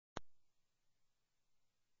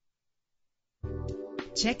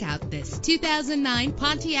Check out this 2009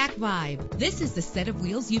 Pontiac Vibe. This is the set of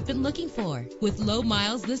wheels you've been looking for. With low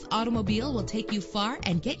miles, this automobile will take you far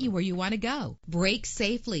and get you where you want to go. Brake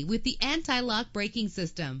safely with the anti-lock braking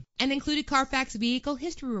system. An included Carfax Vehicle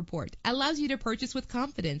History Report allows you to purchase with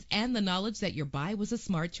confidence and the knowledge that your buy was a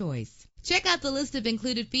smart choice. Check out the list of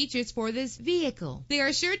included features for this vehicle. They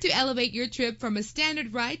are sure to elevate your trip from a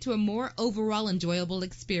standard ride to a more overall enjoyable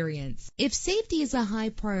experience. If safety is a high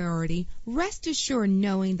priority, rest assured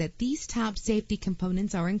knowing that these top safety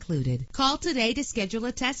components are included. Call today to schedule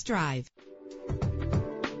a test drive.